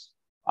size,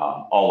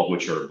 all of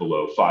which are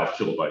below 5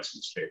 kilobytes in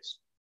this case.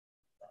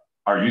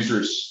 Our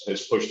users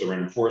has pushed the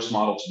random forest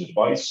model to the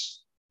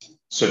device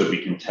so that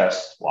we can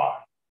test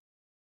live.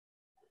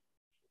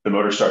 The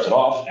motor starts it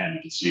off, and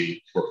you can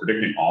see we're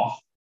predicting off.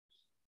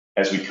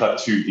 As we cut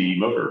to the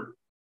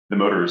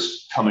motor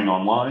is coming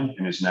online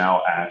and is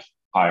now at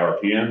high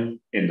RPM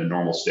in the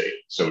normal state.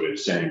 So it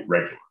is saying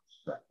regular.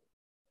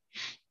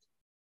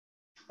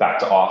 Back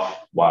to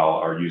off while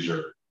our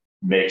user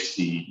makes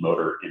the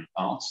motor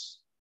imbalanced.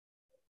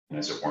 And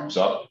as it warms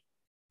up,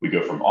 we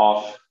go from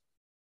off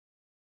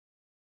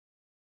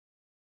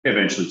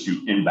eventually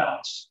to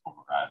imbalanced when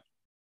we're at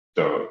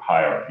the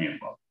high RPM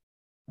level.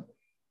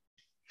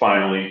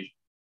 Finally,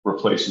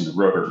 replacing the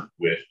rotor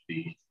with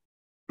the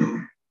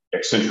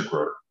eccentric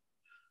rotor.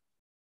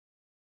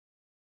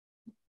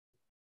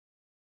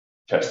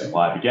 Testing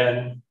live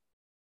again.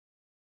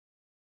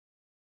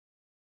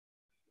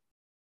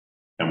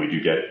 And we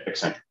do get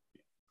eccentric.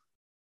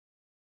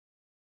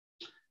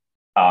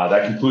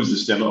 That concludes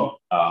this demo.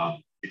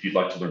 If you'd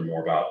like to learn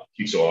more about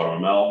Keyxo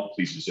AutoML,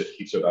 please visit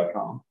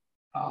keyxo.com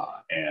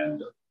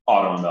and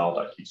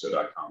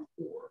automl.keyxo.com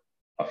for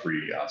a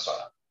free sign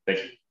up. Thank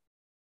you.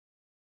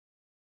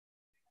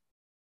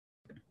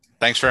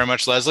 Thanks very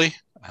much, Leslie.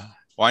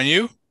 Wan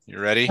Yu, you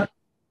ready?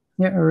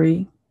 Yeah,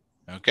 ready.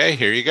 Okay,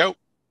 here you go.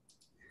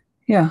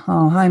 Yeah,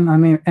 hi,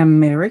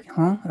 I'm Eric,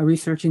 a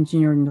research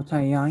engineer in Nota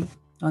AI.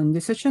 In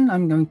this session,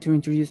 I'm going to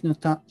introduce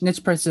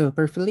Nespresso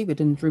briefly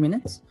within 3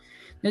 minutes.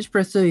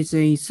 Nespresso is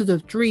a set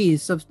of 3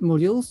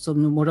 sub-modules of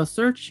model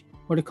search,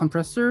 model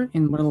compressor,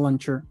 and model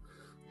launcher.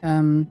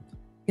 You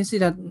can see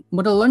that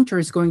model launcher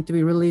is going to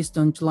be released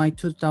on July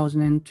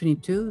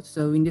 2022.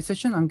 So in this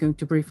session, I'm going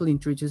to briefly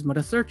introduce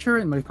model searcher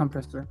and model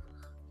compressor.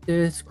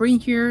 The screen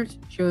here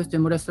shows the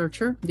model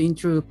searcher, the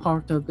intro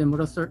part of the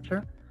model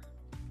searcher.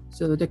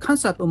 So the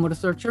concept of model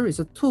searcher is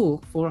a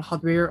tool for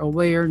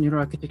hardware-aware neural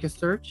architecture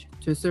search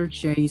to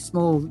search a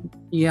small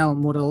EL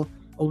model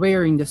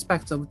aware in the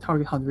specs of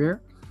target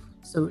hardware.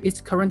 So it's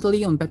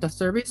currently on beta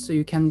service, so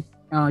you can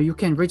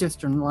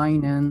register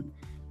online and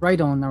write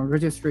on our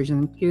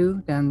registration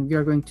queue. Then we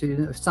are going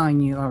to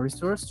assign you our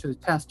resource to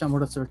test our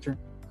model searcher.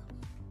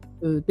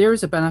 There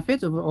is a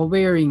benefit of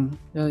awareing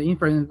the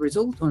inference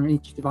result on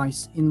each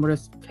device. In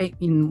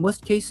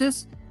most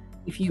cases,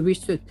 if you wish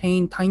to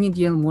obtain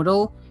tinyDL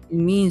model, it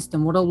means the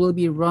model will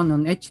be run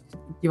on edge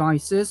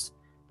devices,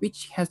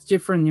 which has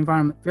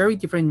very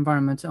different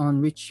environments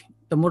on which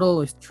the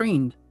model is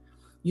trained.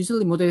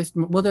 Usually,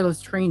 model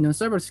is trained on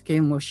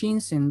server-scale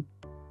machines and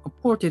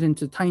ported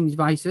into tiny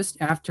devices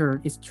after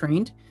it's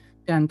trained.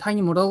 Then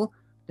tiny model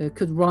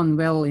could run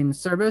well in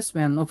service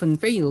when often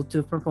fail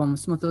to perform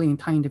smoothly in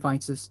tiny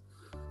devices.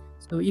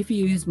 So if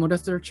you use model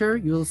searcher,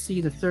 you will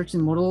see the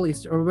searching model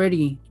is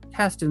already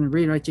tested on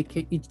real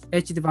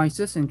edge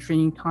devices and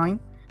training time.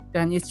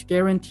 Then it's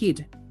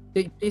guaranteed.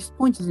 This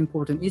point is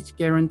important. It's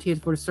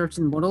guaranteed for the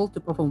searching model to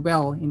perform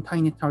well in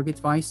tiny target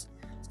device,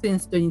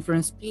 since the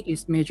inference speed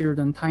is measured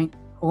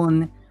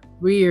on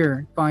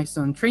real device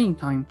on training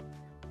time.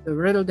 So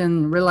rather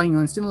than relying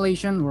on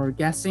simulation or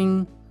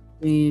guessing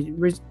the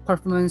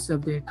performance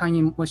of the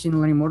tiny machine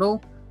learning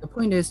model, the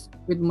point is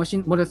with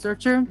model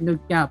searcher, no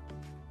gap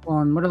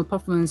on model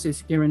performance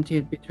is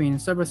guaranteed between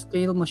server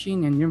scale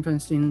machine and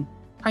inference in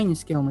tiny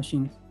scale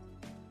machines.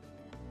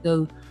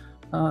 So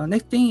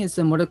next thing is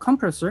the model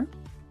compressor.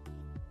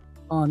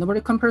 The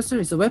model compressor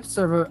is a web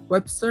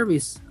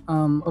service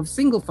of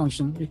single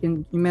function. You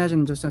can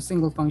imagine just a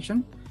single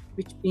function,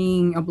 which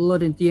being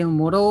uploaded DL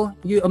model,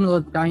 you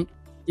upload deep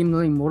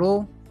learning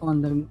model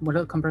on the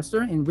model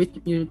compressor, and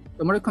the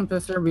model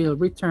compressor will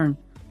return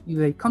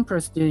you a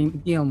compressed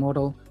DL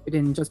model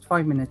within just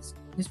 5 minutes.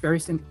 It's very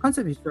simple.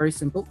 Concept is very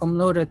simple.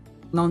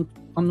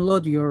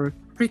 Upload your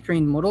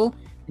pre-trained model,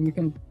 and you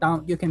can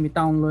be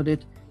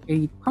downloaded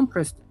a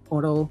compressed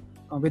model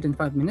within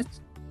 5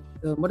 minutes.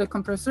 The model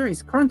compressor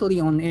is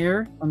currently on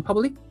air on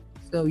public,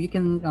 so you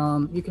can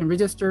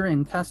register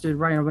and test it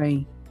right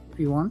away if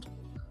you want.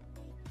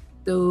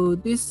 So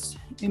this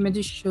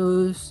image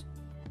shows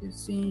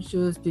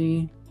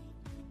the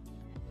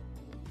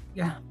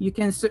you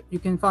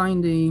can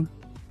find the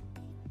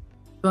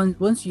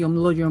once you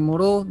upload your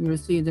model, you will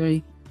see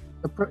the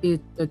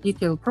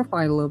detailed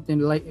profile of the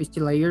HT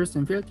layers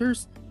and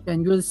filters.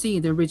 Then you will see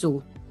the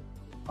result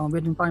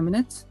within 5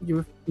 minutes.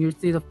 You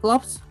see the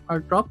flops are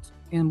dropped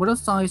and model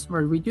size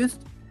were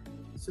reduced.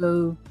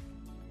 So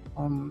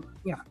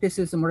this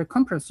is a model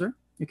compressor.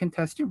 You can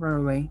test it right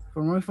away.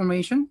 For more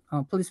information,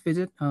 please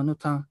visit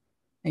Nota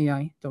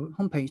AI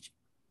homepage.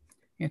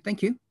 Yeah,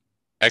 thank you.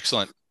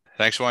 Excellent.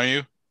 Thanks, one of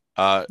you.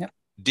 Yep.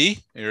 D,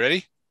 are you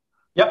ready?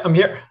 Yep, I'm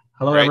here.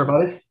 Hello, Great.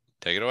 everybody.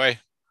 Take it away.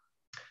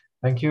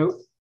 Thank you.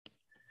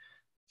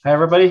 Hi,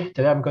 everybody.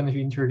 Today I'm going to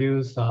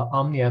introduce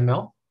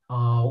OmniML.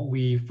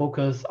 We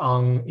focus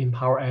on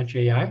Empower Edge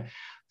AI,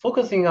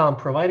 focusing on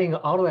providing an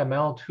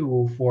AutoML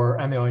tool for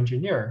ML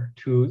engineer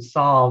to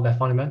solve the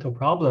fundamental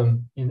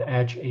problem in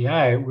Edge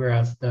AI,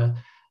 whereas the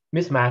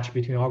mismatch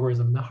between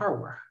algorithm and the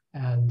hardware.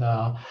 And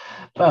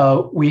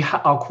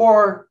our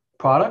core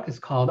product is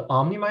called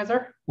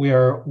Omnimizer,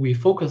 where we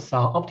focus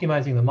on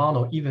optimizing the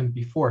model even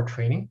before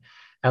training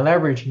and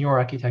leverage neural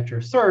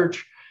architecture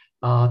search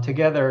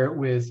together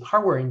with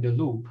hardware in the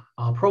loop,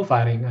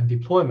 profiling and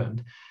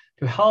deployment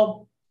to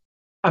help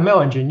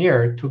ML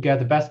engineer to get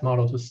the best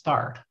model to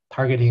start,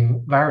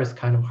 targeting various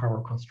kind of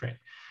hardware constraint.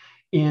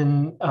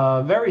 In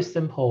very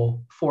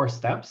simple 4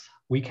 steps,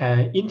 we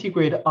can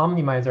integrate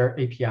Omnimizer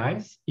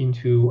APIs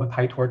into a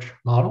PyTorch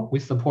model. We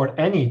support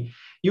any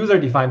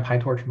user-defined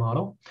PyTorch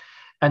model.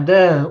 And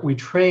then we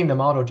train the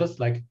model just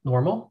like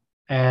normal.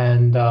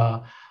 And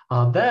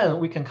then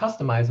we can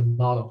customize the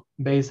model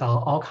based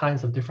on all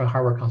kinds of different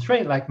hardware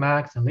constraints like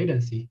max and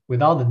latency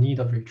without the need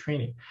of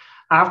retraining.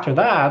 After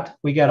that,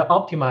 we get an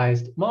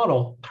optimized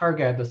model,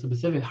 target the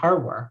specific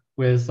hardware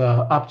with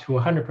up to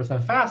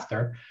 100%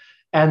 faster.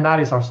 And that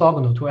is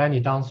orthogonal to any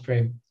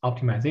downstream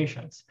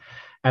optimizations.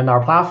 And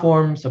our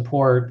platform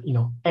support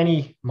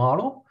any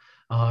model,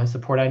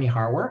 support any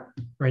hardware,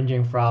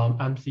 ranging from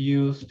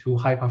MCUs to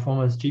high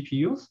performance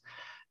GPUs.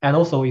 And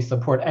also we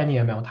support any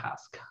ML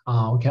task.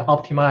 We can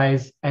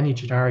optimize any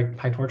generic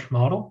PyTorch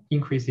model,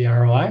 increase the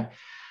ROI,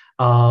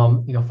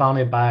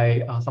 founded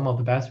by some of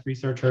the best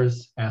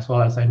researchers as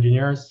well as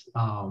engineers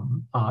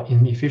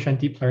in efficient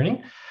deep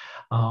learning.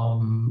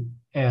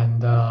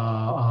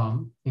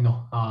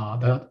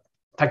 The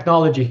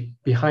technology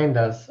behind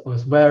us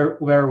was very,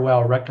 very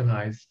well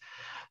recognized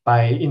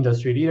by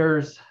industry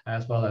leaders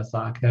as well as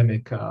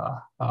academic.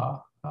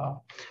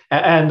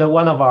 And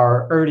one of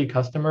our early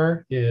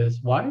customer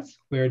is WISE,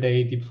 where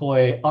they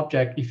deploy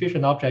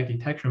efficient object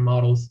detection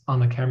models on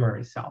the camera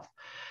itself.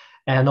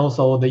 And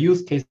also the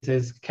use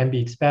cases can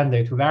be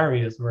expanded to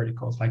various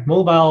verticals like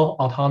mobile,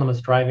 autonomous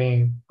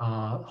driving,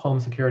 home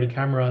security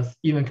cameras,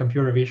 even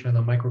computer vision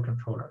and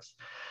microcontrollers.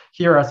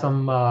 Here are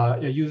some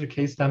user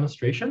case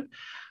demonstration.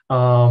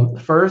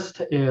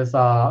 First is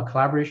a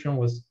collaboration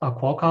with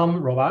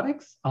Qualcomm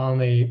Robotics on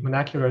a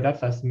molecular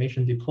depth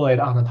estimation deployed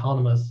on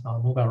autonomous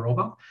mobile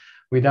robot.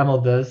 We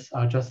demoed this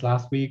just a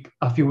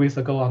few weeks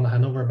ago on the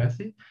Hannover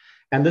Messe.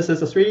 And this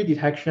is a 3D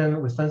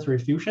detection with sensory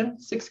fusion,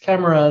 6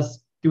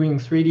 cameras doing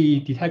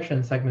 3D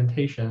detection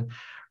segmentation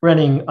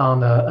running on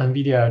the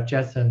NVIDIA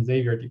Jetson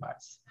Xavier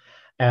device.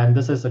 And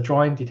this is a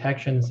joint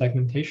detection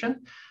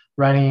segmentation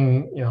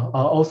running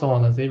also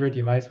on a Xavier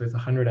device with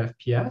 100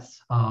 FPS,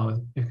 a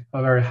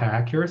very high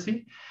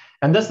accuracy.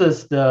 And this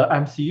is the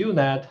MCU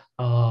net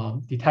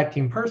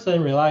detecting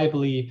person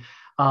reliably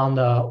on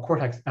the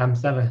Cortex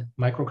M7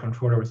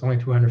 microcontroller with only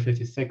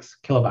 256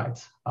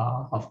 kilobytes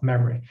of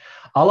memory.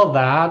 All of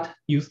that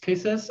use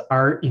cases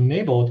are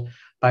enabled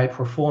by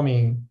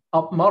performing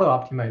model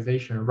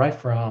optimization right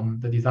from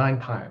the design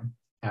time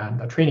and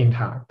the training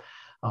time.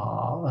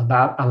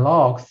 That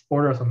unlocks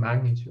orders of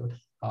magnitude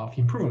of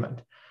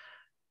improvement.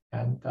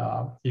 And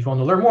if you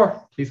want to learn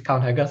more, please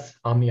contact us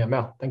on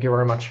OmniML. Thank you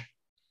very much.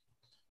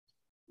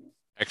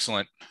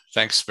 Excellent.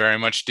 Thanks very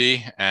much,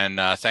 D. And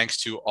thanks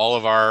to all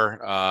of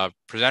our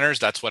presenters.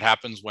 That's what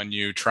happens when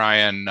you try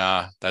and,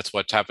 that's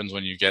what happens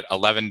when you get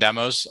 11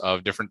 demos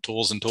of different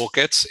tools and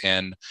toolkits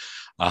in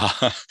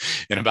a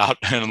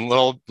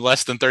little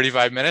less than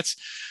 35 minutes.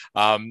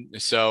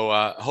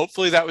 So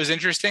hopefully that was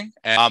interesting.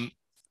 And,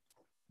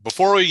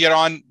 before we get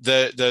on,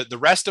 the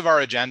rest of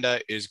our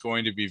agenda is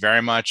going to be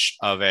very much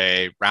of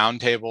a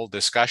roundtable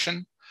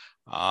discussion.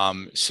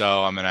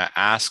 So I'm going to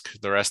ask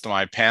the rest of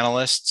my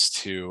panelists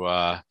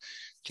to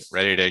get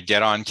ready to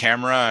get on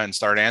camera and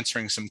start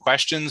answering some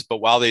questions.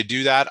 But while they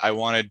do that, I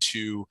wanted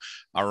to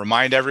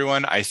remind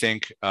everyone, I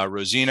think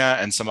Rosina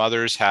and some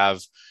others have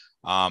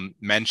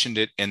mentioned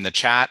it in the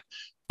chat,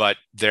 but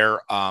they're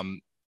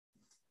on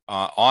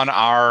the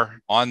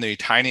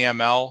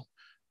tinyML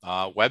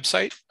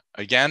website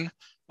again.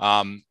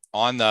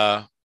 On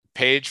the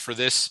page for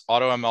this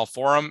AutoML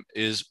forum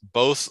is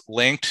both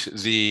linked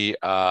the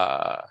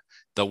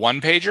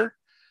one-pager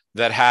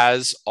that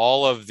has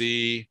all of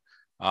the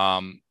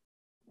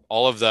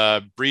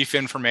brief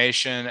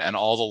information and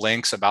all the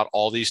links about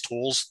all these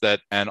tools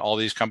and all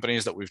these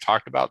companies that we've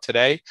talked about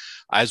today,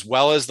 as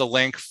well as the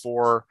link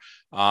for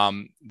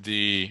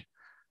the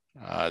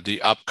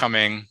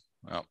upcoming.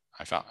 Well,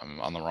 I'm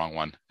on the wrong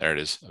one. There it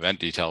is, event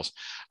details.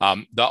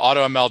 The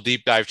AutoML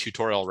deep dive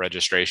tutorial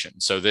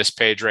registration. So this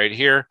page right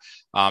here,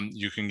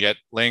 you can get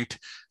linked.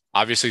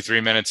 Obviously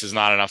 3 minutes is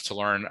not enough to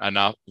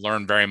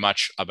learn very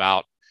much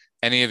about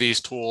any of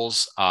these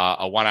tools.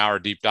 A 1 hour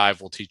deep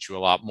dive will teach you a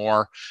lot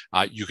more.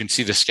 You can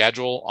see the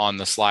schedule on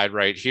the slide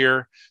right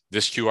here.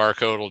 This QR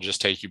code will just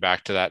take you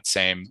back to that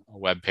same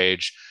web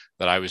page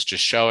that I was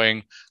just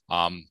showing.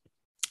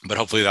 but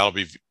hopefully that'll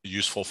be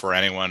useful for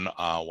anyone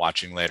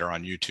watching later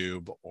on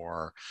YouTube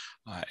or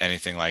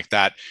anything like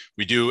that.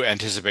 We do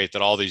anticipate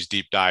that all these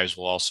deep dives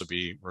will also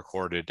be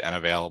recorded and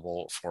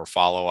available for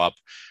follow-up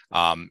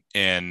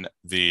in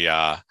the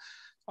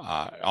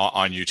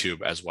on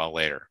YouTube as well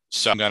later.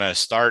 So I'm going to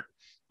start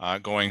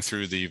going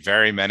through the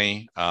very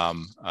many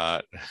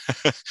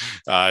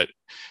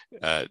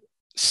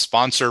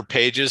sponsor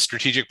pages,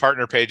 strategic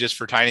partner pages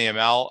for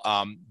tinyML.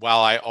 While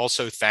I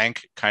also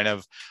thank kind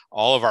of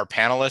all of our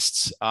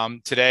panelists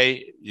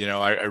today, you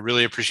know, I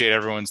really appreciate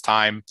everyone's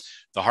time,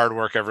 the hard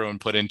work everyone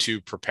put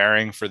into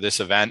preparing for this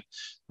event.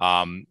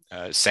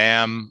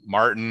 Sam,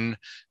 Martin,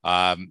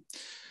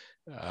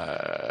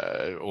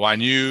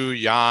 Wanyu,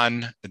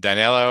 Jan,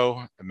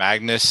 Danilo,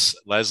 Magnus,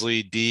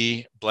 Leslie,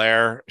 Dee,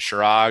 Blair,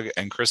 Shirag,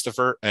 and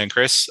Christopher and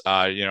Chris.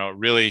 You know,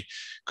 really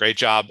great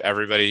job,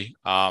 everybody.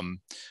 I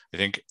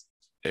think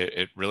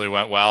it really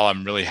went well.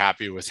 I'm really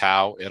happy with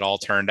how it all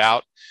turned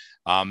out.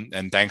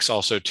 And thanks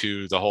also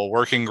to the whole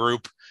working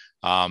group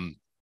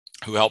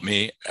who helped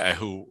me,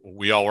 who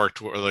we all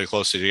worked really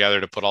closely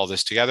together to put all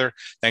this together.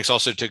 Thanks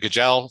also to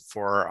Gajel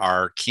for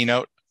our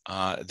keynote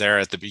there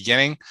at the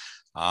beginning.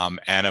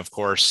 And of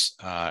course,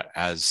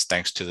 as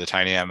thanks to the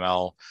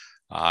tinyML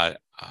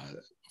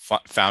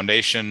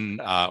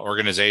Foundation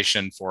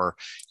organization for,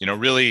 you know,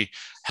 really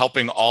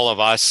helping all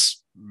of us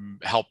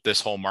help this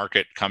whole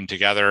market come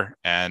together.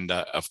 And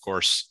of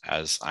course,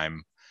 as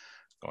I'm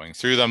going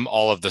through them,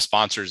 all of the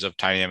sponsors of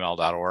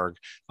tinyml.org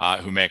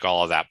who make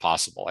all of that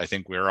possible. I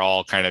think we're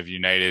all kind of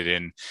united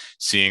in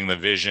seeing the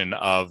vision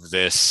of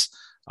this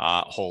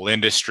whole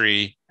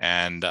industry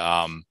and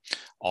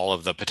all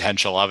of the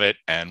potential of it.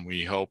 And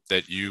we hope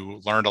that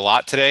you learned a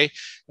lot today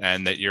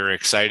and that you're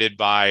excited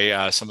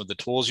by some of the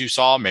tools you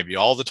saw, maybe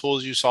all the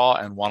tools you saw,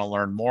 and want to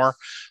learn more.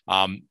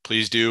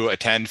 Please do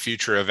attend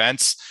future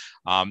events.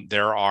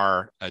 There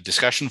are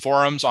discussion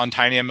forums on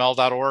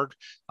tinyml.org.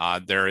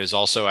 There is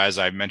also, as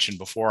I mentioned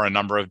before, a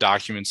number of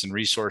documents and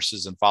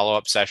resources and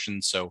follow-up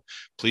sessions. So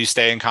please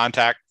stay in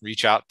contact,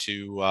 reach out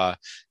to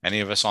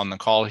any of us on the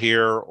call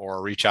here,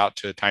 or reach out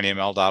to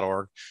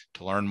tinyml.org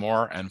to learn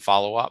more and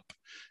follow up.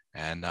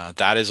 And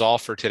that is all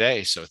for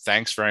today. So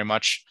thanks very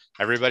much,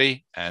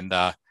 everybody, and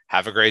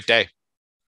have a great day.